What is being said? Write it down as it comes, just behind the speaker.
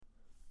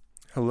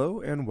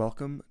Hello and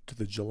welcome to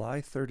the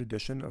July 3rd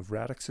edition of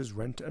Radix's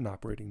Rent and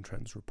Operating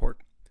Trends Report.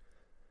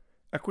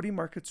 Equity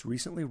markets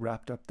recently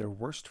wrapped up their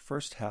worst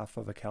first half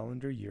of a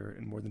calendar year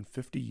in more than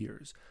 50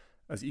 years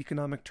as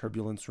economic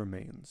turbulence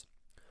remains.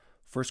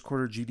 First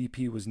quarter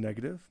GDP was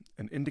negative,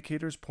 and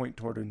indicators point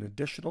toward an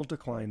additional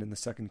decline in the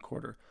second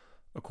quarter,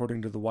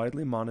 according to the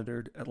widely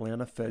monitored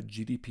Atlanta Fed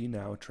GDP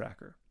Now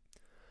tracker.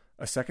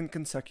 A second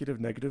consecutive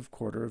negative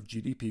quarter of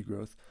GDP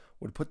growth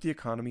would put the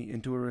economy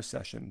into a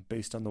recession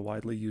based on the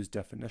widely used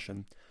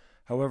definition.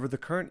 However, the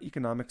current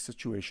economic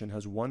situation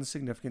has one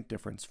significant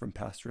difference from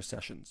past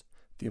recessions: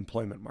 the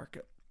employment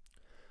market.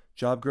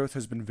 Job growth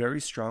has been very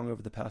strong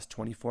over the past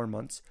 24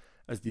 months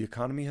as the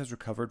economy has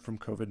recovered from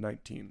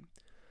COVID-19.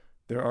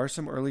 There are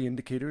some early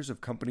indicators of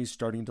companies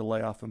starting to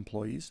lay off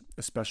employees,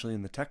 especially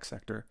in the tech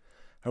sector.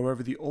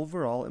 However, the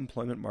overall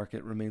employment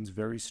market remains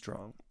very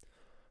strong.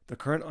 The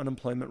current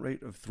unemployment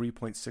rate of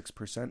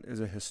 3.6% is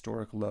a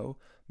historic low,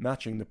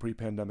 matching the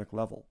pre-pandemic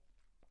level.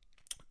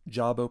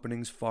 Job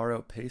openings far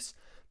outpace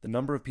the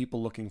number of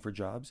people looking for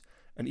jobs,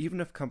 and even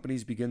if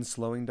companies begin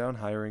slowing down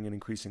hiring and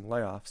increasing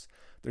layoffs,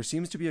 there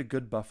seems to be a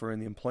good buffer in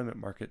the employment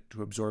market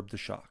to absorb the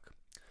shock.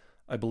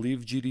 I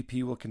believe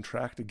GDP will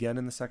contract again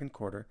in the second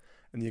quarter,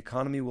 and the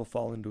economy will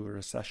fall into a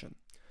recession.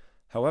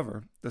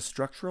 However, the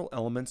structural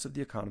elements of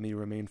the economy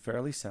remain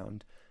fairly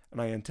sound,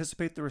 and I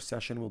anticipate the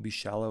recession will be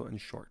shallow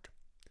and short.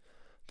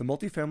 The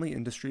multifamily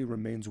industry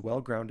remains well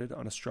grounded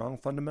on a strong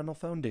fundamental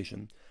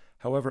foundation.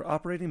 However,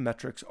 operating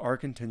metrics are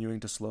continuing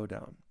to slow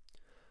down.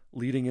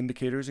 Leading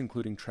indicators,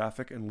 including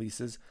traffic and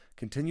leases,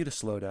 continue to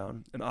slow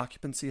down, and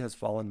occupancy has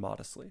fallen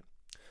modestly.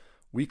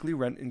 Weekly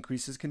rent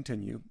increases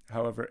continue.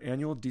 However,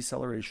 annual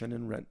deceleration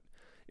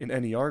in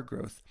NER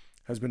growth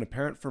has been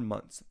apparent for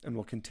months and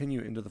will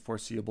continue into the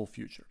foreseeable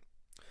future.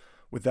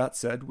 With that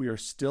said, we are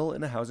still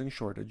in a housing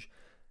shortage,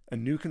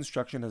 and new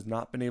construction has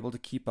not been able to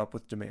keep up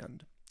with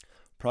demand.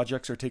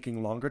 Projects are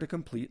taking longer to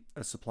complete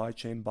as supply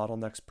chain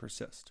bottlenecks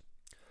persist.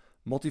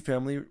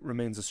 Multifamily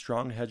remains a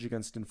strong hedge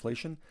against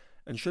inflation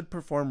and should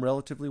perform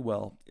relatively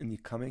well in the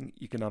coming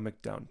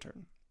economic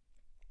downturn.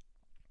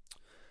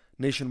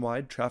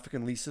 Nationwide, traffic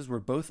and leases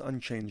were both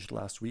unchanged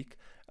last week,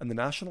 and the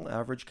national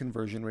average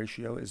conversion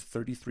ratio is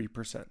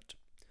 33%.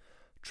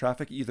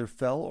 Traffic either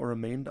fell or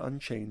remained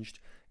unchanged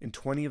in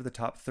 20 of the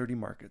top 30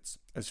 markets,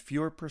 as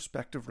fewer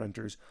prospective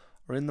renters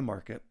are in the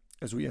market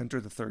as we enter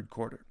the third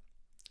quarter.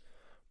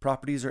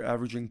 Properties are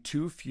averaging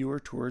 2 fewer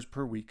tours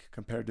per week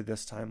compared to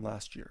this time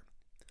last year.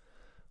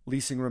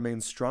 Leasing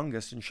remains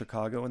strongest in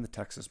Chicago and the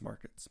Texas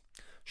markets.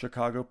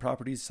 Chicago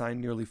properties signed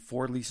nearly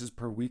 4 leases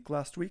per week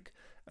last week,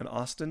 and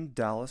Austin,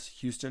 Dallas,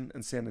 Houston,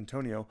 and San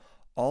Antonio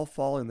all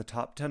fall in the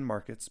top 10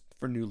 markets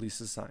for new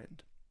leases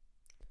signed.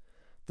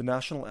 The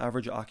national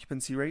average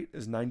occupancy rate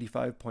is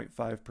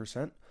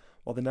 95.5%,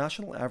 while the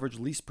national average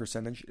lease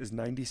percentage is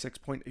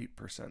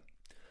 96.8%.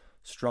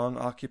 Strong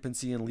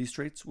occupancy and lease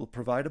rates will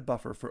provide a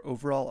buffer for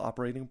overall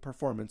operating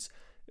performance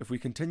if we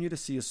continue to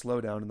see a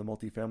slowdown in the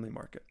multifamily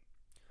market.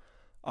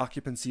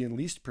 Occupancy and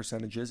lease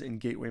percentages in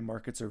gateway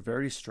markets are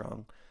very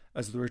strong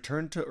as the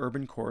return to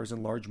urban cores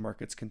and large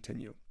markets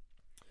continue.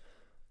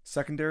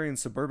 Secondary and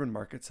suburban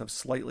markets have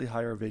slightly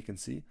higher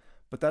vacancy,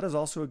 but that is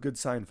also a good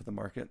sign for the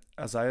market,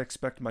 as I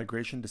expect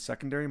migration to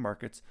secondary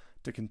markets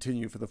to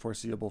continue for the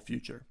foreseeable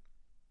future.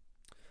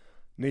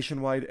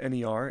 Nationwide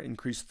NER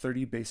increased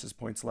 30 basis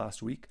points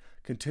last week,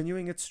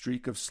 continuing its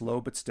streak of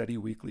slow but steady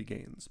weekly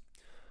gains.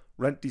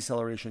 Rent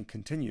deceleration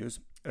continues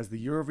as the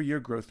year-over-year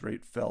growth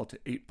rate fell to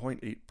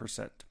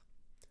 8.8%.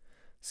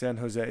 San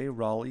Jose,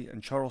 Raleigh,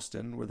 and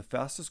Charleston were the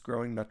fastest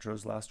growing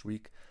metros last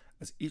week,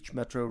 as each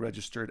metro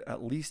registered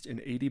at least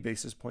an 80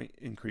 basis point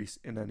increase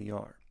in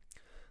NER.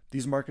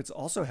 These markets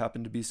also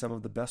happen to be some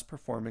of the best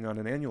performing on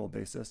an annual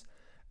basis,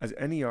 as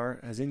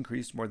NER has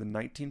increased more than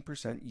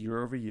 19%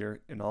 year over year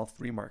in all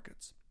 3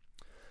 markets.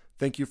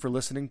 Thank you for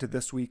listening to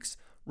this week's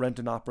Rent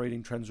and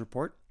Operating Trends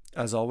Report.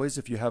 As always,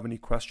 if you have any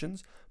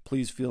questions,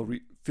 please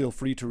feel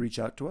free to reach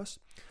out to us.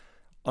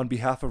 On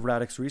behalf of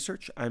Radix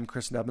Research, I'm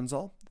Chris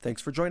Nebenzal.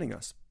 Thanks for joining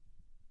us.